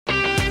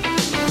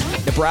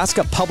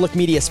Nebraska Public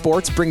Media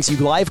Sports brings you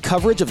live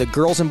coverage of the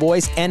girls and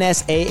boys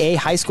NSAA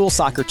High School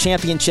Soccer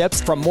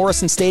Championships from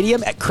Morrison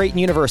Stadium at Creighton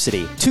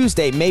University.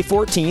 Tuesday, May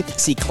 14th,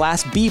 see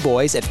Class B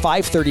boys at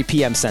 5:30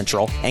 p.m.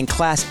 Central and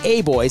Class A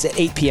boys at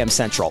 8 p.m.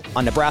 Central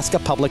on Nebraska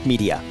Public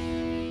Media.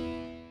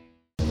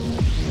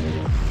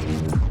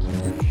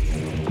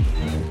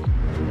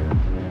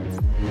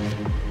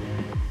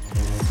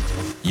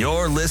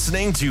 You're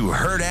listening to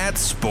Hurrdat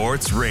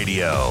Sports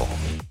Radio.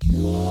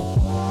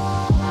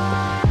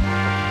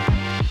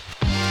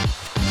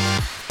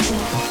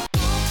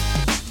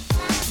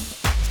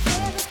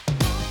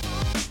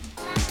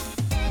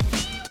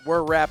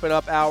 We're wrapping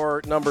up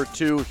hour number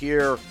 2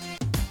 here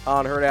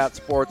on Hurrdat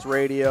Sports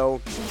Radio.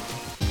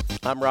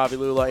 I'm Ravi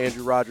Lula,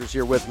 Andrew Rogers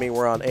here with me.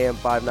 We're on AM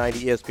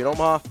 590 ESPN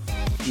Omaha,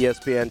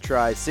 ESPN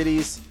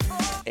Tri-Cities,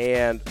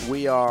 and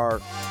we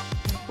are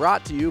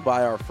brought to you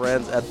by our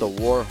friends at the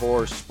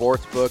Warhorse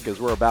Sportsbook,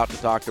 as we're about to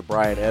talk to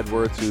Brian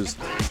Edwards, who's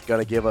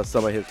going to give us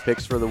some of his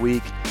picks for the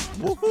week.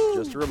 Woo-hoo.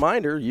 Just a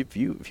reminder, if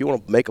you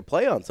want to make a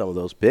play on some of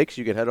those picks,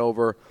 you can head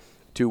over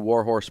to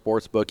Warhorse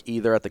Sportsbook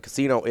either at the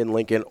casino in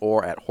Lincoln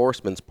or at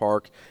Horseman's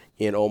Park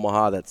in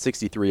Omaha. That's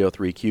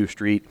 6303 Q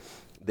Street.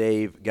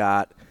 They've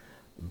got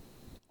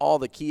all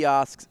the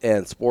kiosks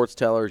and sports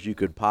tellers you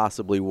could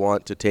possibly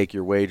want to take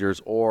your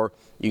wagers, or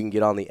you can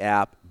get on the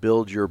app,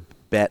 build your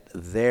bet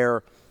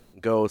there.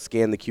 Go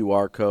scan the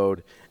QR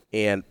code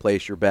and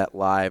place your bet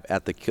live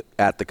at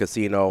the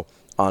casino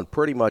on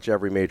pretty much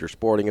every major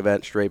sporting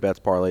event. Straight bets,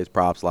 parlays,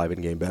 props, live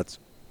in-game bets,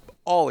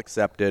 all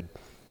accepted.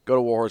 Go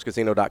to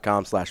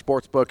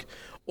warhorsecasino.com/sportsbook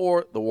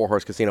or the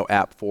Warhorse Casino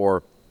app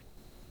for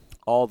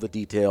all the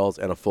details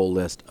and a full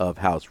list of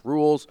house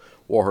rules.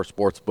 Warhorse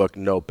Sportsbook,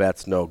 no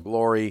bets, no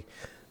glory.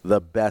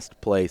 The best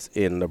place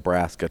in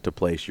Nebraska to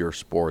place your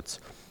sports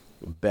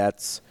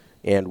bets.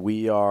 And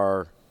we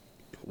are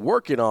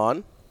working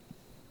on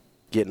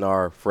getting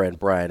our friend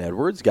Brian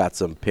Edwards, got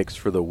some picks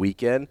for the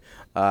weekend.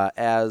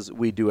 As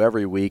we do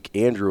every week,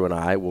 Andrew and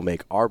I will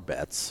make our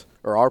bets,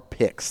 or our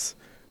picks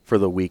for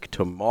the week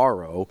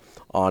tomorrow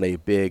on a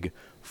big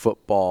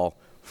football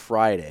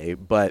Friday.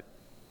 But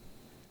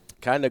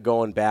kind of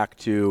going back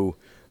to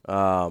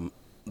the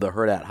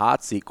Hurrdat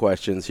hot seat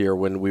questions here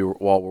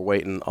while we're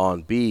waiting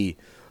on B,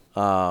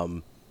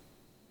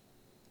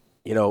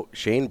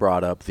 Shane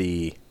brought up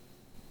the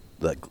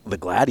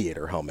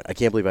Gladiator helmet. I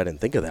can't believe I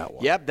didn't think of that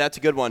one. Yep, that's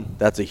a good one.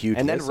 That's a huge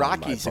one. And then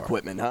Rockies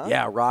equipment, huh?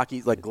 Yeah,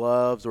 Rockies, like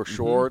gloves or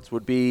shorts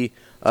would be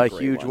a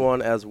huge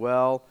one as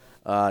well.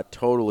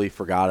 Totally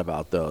forgot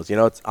about those.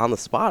 It's on the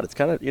spot. It's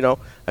kind of,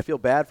 I feel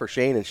bad for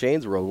Shane and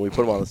Shane's world when we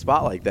put him on the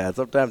spot like that.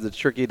 Sometimes it's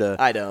tricky to.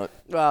 I don't.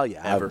 Well,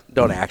 yeah, ever. I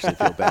don't actually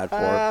feel bad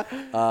for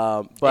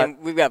him. But and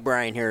we've got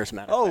Brian here, as a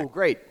matter of fact.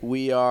 Great.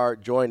 We are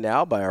joined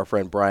now by our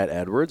friend Brian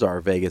Edwards,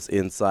 our Vegas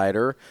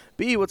insider.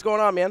 B, what's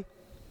going on, man?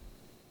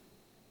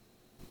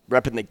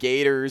 Repping the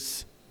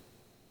Gators.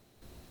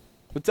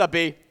 What's up,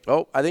 B?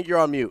 Oh, I think you're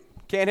on mute.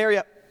 Can't hear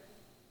you.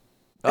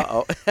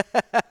 Uh-oh.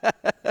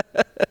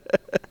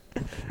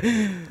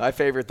 My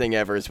favorite thing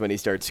ever is when he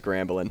starts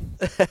scrambling.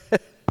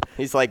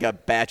 He's like a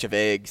batch of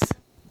eggs.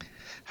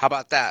 How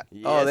about that?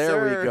 Yes,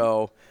 there we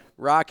go.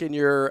 Rocking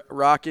your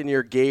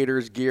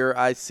Gators gear,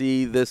 I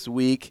see this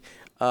week.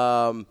 We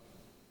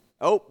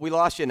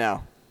lost you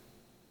now.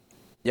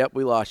 Yep,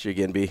 we lost you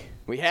again, B.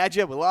 We had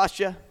you. We lost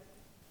you.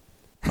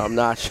 I'm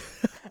not sure.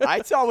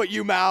 I saw what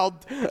you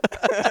mouthed.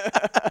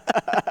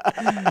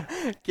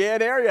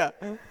 Can't hear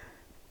you.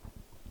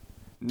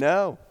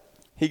 No.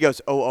 He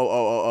goes,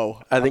 oh.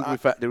 I think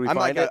did we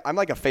find it? I'm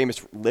like a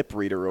famous lip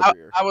reader over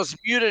here. I was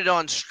muted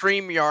on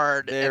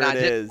StreamYard, There and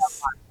it is.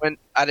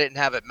 I didn't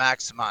have it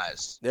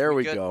maximized. There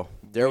we good? go.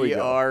 There we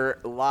go. are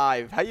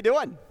live. How you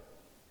doing?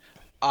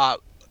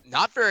 Not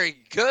very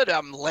good.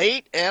 I'm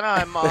late, and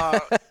I'm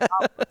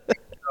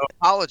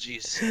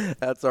apologies.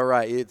 That's all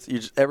right.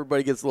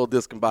 Everybody gets a little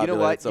discombobulated. You know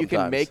what? Sometimes. You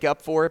can make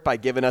up for it by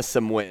giving us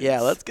some wins.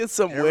 Yeah, let's get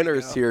some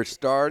winners here.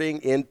 Starting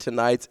in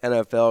tonight's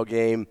NFL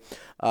game,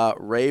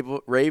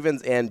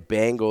 Ravens and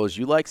Bengals.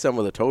 You like some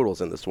of the totals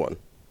in this one?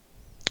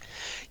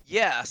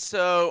 Yeah,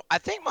 so I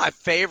think my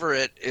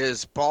favorite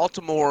is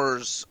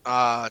Baltimore's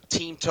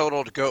team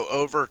total to go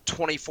over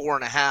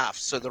 24.5.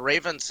 So the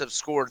Ravens have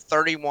scored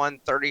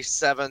 31,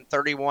 37,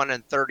 31,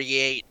 and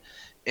 38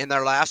 in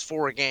their last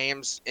 4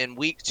 games. In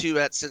week 2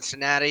 at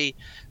Cincinnati,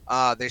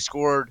 they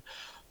scored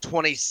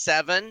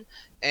 27.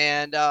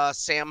 And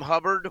Sam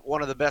Hubbard,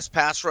 one of the best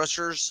pass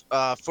rushers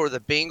for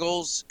the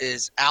Bengals,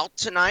 is out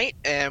tonight.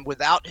 And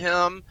without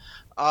him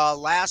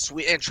last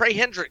week, and Trey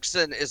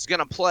Hendrickson is going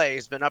to play.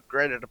 He's been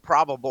upgraded to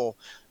probable,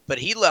 but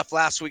he left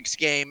last week's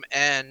game.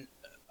 And,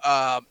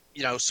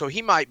 so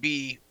he might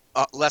be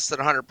less than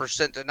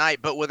 100% tonight.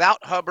 But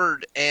without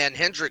Hubbard and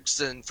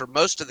Hendrickson for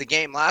most of the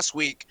game last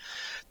week,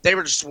 they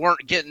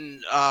weren't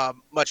getting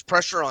much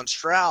pressure on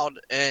Stroud,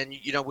 and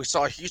we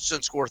saw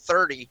Houston score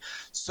 30.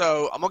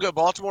 So I'm gonna go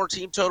Baltimore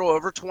team total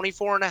over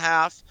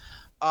 24.5.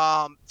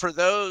 For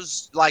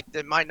those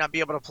that might not be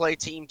able to play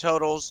team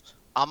totals,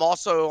 I'm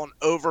also on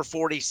over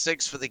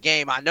 46 for the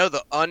game. I know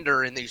the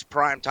under in these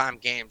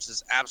primetime games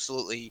is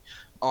absolutely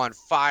on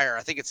fire.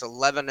 I think it's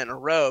 11 in a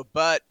row,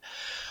 but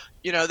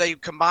they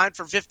combined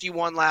for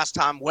 51 last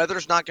time.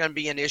 Weather's not going to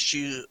be an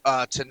issue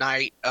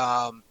tonight.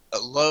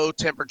 Low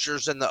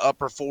temperatures in the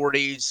upper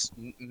 40s,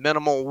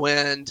 minimal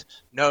wind,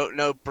 no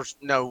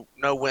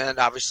wind,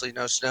 obviously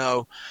no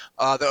snow.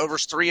 The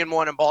over's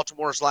 3-1 in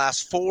Baltimore's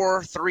last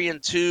 4,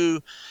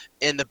 3-2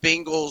 in the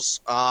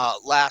Bengals'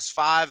 last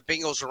 5.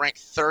 Bengals are ranked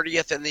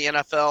 30th in the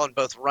NFL in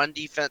both run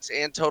defense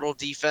and total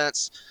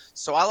defense.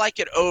 So I like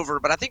it over,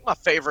 but I think my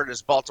favorite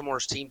is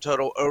Baltimore's team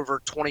total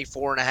over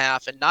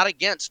 24.5, and not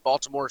against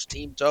Baltimore's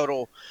team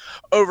total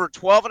over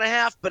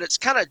 12.5, but it's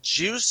kind of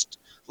juiced.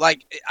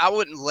 Like, I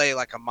wouldn't lay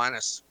like a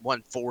minus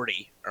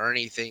 140 or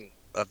anything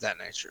of that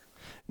nature.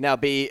 Now,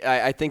 B,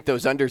 I think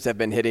those unders have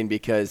been hitting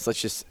because, let's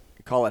just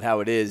call it how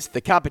it is, the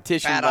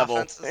competition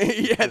level.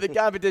 Yeah, the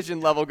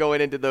competition level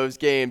going into those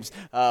games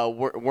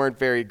weren't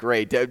very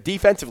great.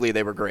 Defensively,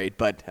 they were great,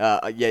 but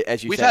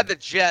as you we've said, had the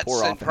Jets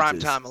in offenses.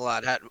 primetime a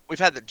lot. We've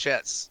had the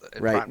Jets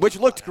in right, which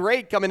looked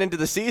great coming into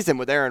the season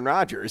with Aaron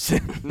Rodgers.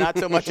 Not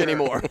so much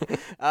anymore.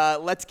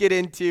 Let's get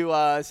into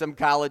some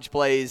college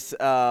plays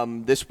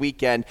this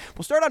weekend.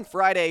 We'll start on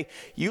Friday.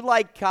 You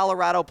like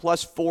Colorado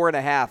plus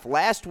 4.5.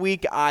 Last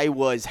week, I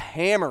was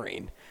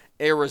hammering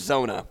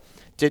Arizona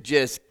to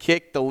just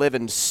kick the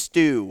living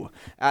stew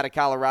out of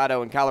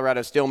Colorado, and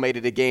Colorado still made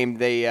it a game.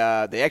 They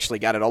actually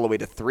got it all the way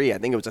to 3. I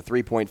think it was a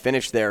 3-point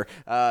finish there.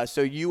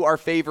 So you are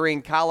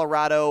favoring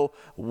Colorado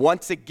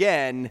once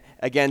again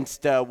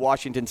against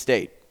Washington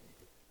State.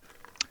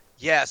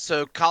 Yeah,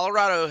 so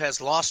Colorado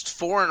has lost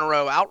 4 in a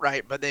row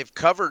outright, but they've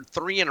covered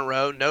 3 in a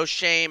row. No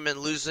shame in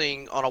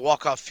losing on a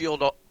walk-off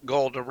field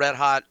goal to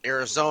red-hot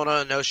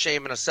Arizona. No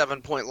shame in a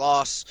 7-point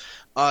loss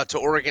to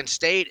Oregon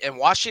State. And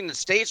Washington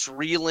State's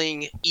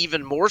reeling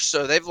even more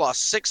so. They've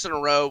lost 6 in a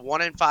row,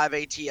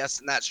 1-5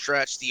 ATS in that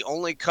stretch. The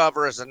only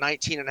cover is a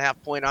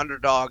 19.5-point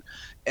underdog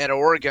at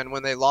Oregon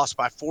when they lost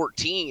by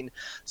 14.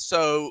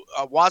 So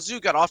Wazoo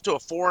got off to a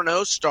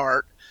 4-0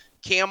 start.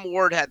 Cam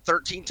Ward had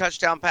 13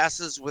 touchdown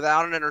passes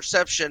without an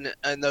interception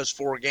in those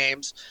 4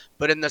 games.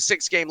 But in the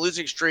 6-game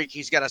losing streak,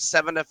 he's got a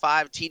 7-5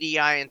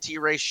 TDI-INT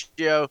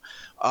ratio.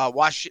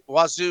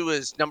 Wazoo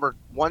is number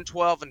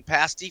 112 in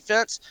pass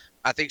defense.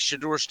 I think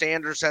Shedeur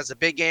Sanders has a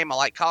big game. I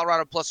like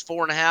Colorado plus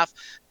 4.5.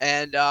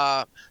 And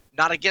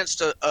not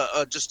against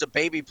just a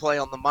baby play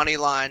on the money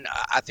line.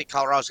 I think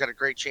Colorado's got a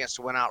great chance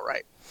to win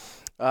outright.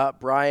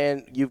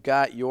 Brian, you've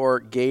got your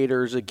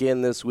Gators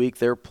again this week.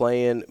 They're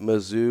playing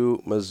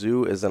Mizzou.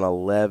 Mizzou is an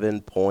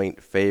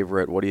 11-point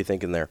favorite. What are you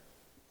thinking there?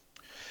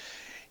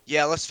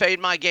 Yeah, let's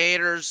fade my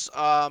Gators.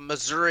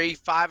 Missouri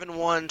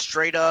 5-1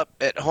 straight up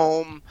at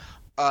home.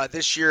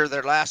 This year,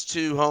 their last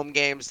 2 home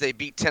games, they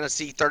beat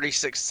Tennessee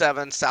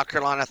 36-7, South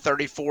Carolina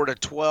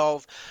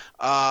 34-12.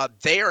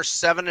 They are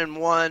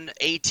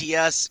 7-1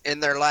 ATS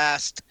in their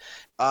last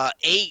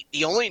 8.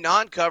 The only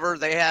non-cover,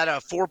 they had a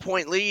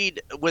 4-point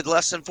lead with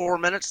less than 4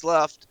 minutes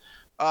left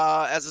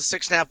as a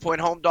 6.5-point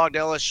home dog to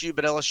LSU,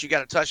 but LSU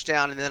got a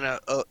touchdown and then a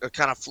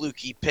kind of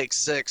fluky pick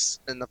 6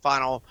 in the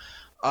final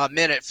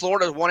minute.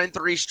 Florida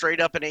 1-3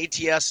 straight up in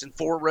ATS in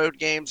 4 road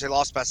games. They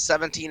lost by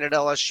 17 at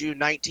LSU,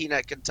 19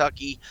 at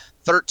Kentucky,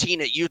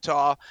 13 at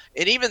Utah,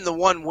 and even the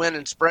 1 win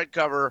in spread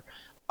cover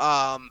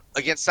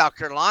against South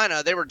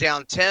Carolina, they were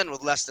down 10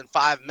 with less than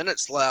 5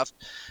 minutes left.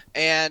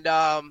 And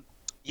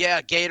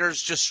yeah,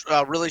 Gators just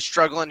really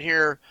struggling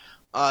here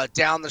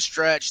down the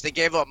stretch. They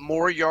gave up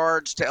more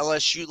yards to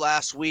LSU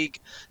last week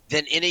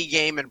than any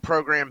game in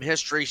program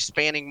history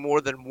spanning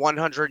more than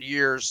 100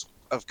 years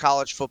of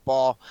college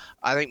football.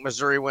 I think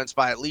Missouri wins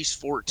by at least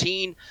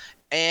 14.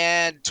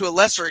 And to a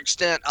lesser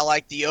extent, I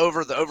like the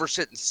over. The over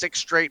sitting 6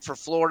 straight for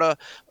Florida.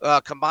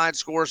 Combined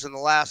scores in the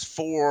last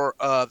 4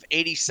 of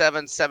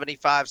 87,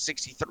 75,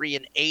 63,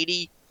 and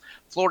 80.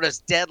 Florida's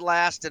dead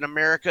last in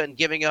America in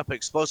giving up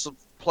explosive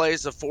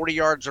plays of 40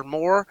 yards or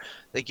more.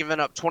 They've given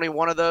up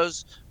 21 of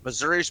those.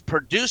 Missouri's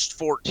produced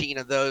 14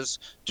 of those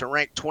to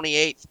rank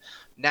 28th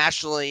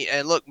nationally.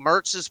 And look,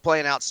 Mertz is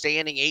playing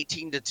outstanding,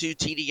 18-2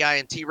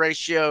 TDI-INT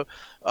ratio.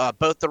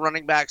 Both the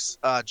running backs,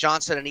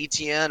 Johnson and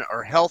Etienne,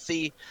 are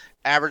healthy,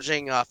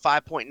 averaging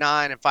 5.9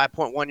 and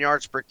 5.1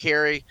 yards per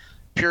carry.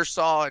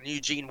 Pearsall and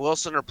Eugene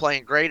Wilson are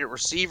playing great at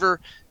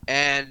receiver.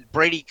 And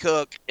Brady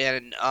Cook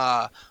and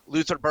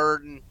Luther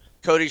Burden,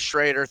 Cody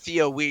Schrader,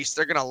 Theo Weiss,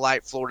 they're going to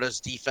light Florida's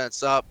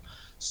defense up.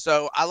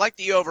 So I like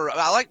the over.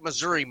 I like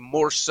Missouri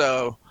more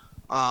so,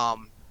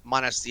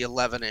 minus the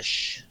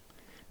 11-ish.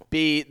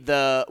 Be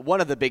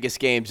one of the biggest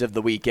games of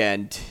the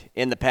weekend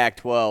in the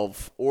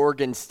Pac-12.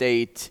 Oregon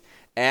State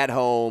at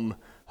home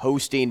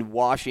hosting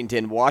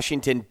Washington.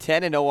 Washington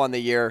 10-0 on the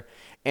year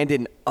and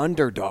an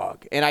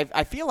underdog. And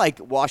I feel like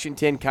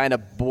Washington kind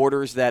of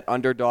borders that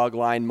underdog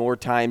line more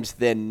times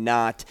than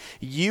not.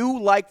 You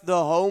like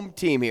the home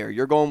team here.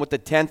 You're going with the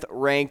 10th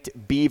ranked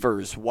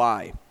Beavers.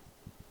 Why?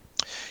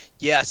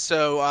 Yeah,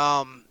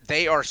 so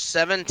they are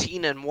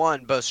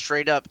 17-1, both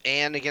straight up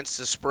and against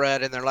the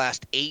spread in their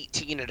last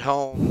 18 at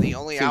home. The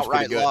only Seems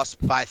outright pretty loss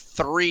by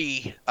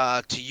 3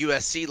 to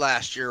USC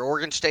last year.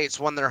 Oregon State's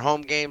won their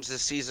home games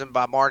this season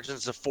by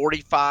margins of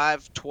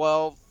 45,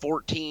 12,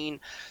 14,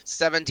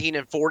 17,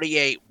 and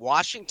 48.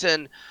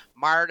 Washington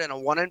mired in a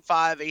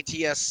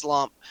 1-5 ATS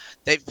slump.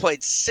 They've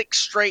played 6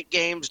 straight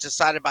games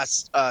decided by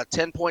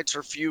 10 points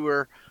or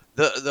fewer.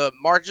 The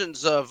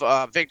margins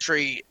of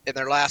victory in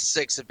their last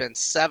 6 have been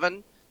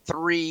 7,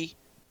 3,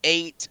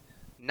 8,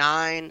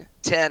 9,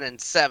 10,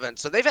 and 7.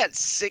 So they've had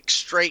 6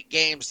 straight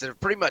games that have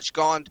pretty much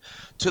gone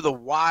to the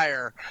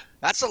wire.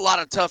 That's a lot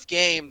of tough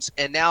games.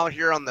 And now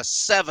here on the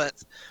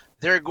 7th,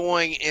 they're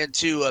going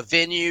into a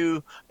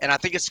venue, and I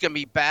think it's going to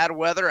be bad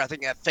weather. I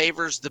think that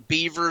favors the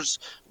Beavers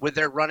with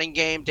their running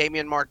game.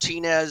 Damian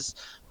Martinez,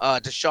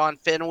 Deshaun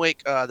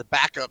Fenwick, the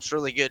backup's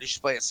really good. He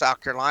should play at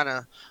South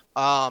Carolina.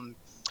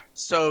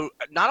 So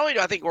not only do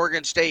I think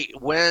Oregon State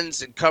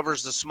wins and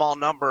covers the small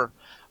number,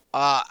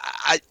 I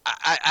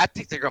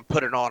think they're going to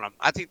put it on them.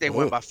 I think they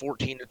win by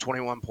 14 to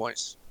 21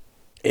 points.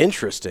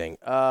 Interesting.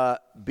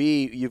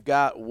 B, you've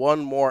got one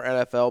more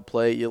NFL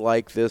play you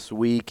like this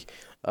week.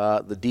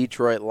 The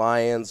Detroit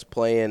Lions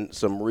playing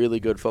some really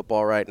good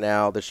football right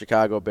now. The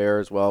Chicago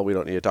Bears, well, we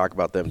don't need to talk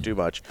about them too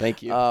much.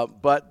 Thank you.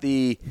 But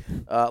the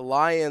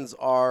Lions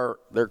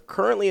they're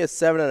currently a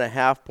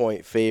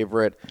 7.5-point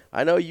favorite.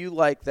 I know you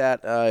like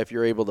that if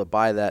you're able to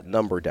buy that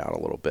number down a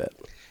little bit.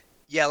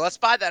 Yeah, let's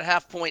buy that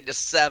half point to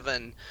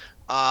 7.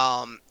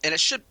 And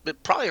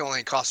it probably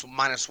only costs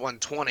minus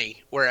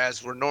 120,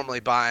 whereas we're normally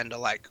buying to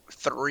like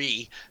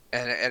 3,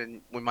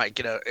 and we might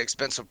get an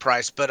expensive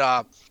price.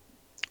 But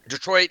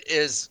Detroit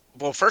is,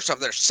 well, first off,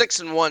 they're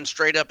 6-1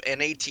 straight up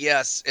in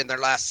ATS in their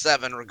last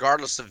 7,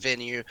 regardless of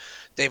venue.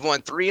 They've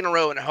won 3 in a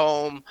row at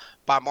home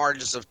by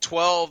margins of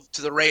 12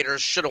 to the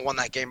Raiders. Should have won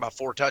that game by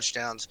 4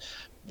 touchdowns.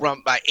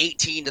 Run by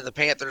 18 to the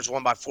Panthers,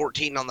 won by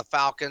 14 on the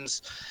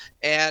Falcons.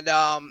 And,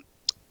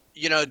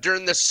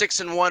 during this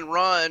 6-1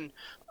 run,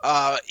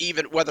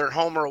 even whether at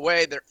home or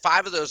away,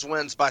 5 of those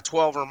wins by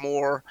 12 or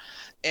more.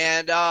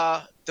 And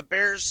the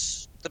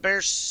Bears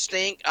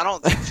stink. I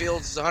don't think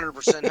Fields is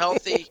 100%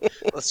 healthy.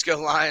 Let's go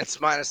Lions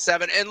minus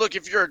 7. And look,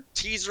 if you're a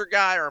teaser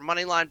guy or a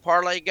money line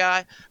parlay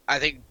guy, I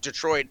think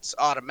Detroit's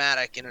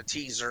automatic in a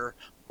teaser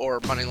or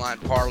money line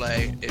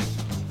parlay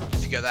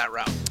if you go that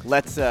route.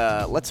 Let's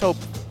hope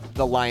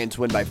the Lions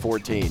win by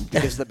 14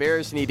 because the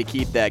Bears need to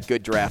keep that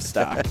good draft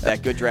stock,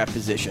 that good draft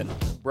position.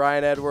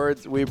 Brian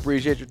Edwards, we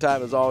appreciate your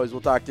time as always.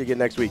 We'll talk to you again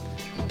next week.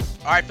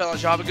 All right,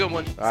 fellas, y'all have a good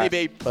one.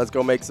 CB, let's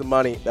go make some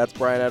money. That's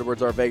Brian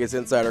Edwards, our Vegas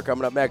insider.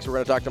 Coming up next, we're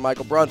going to talk to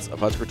Michael Bruntz of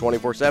Husker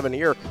 24/7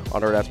 here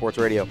on Herd at Sports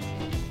Radio.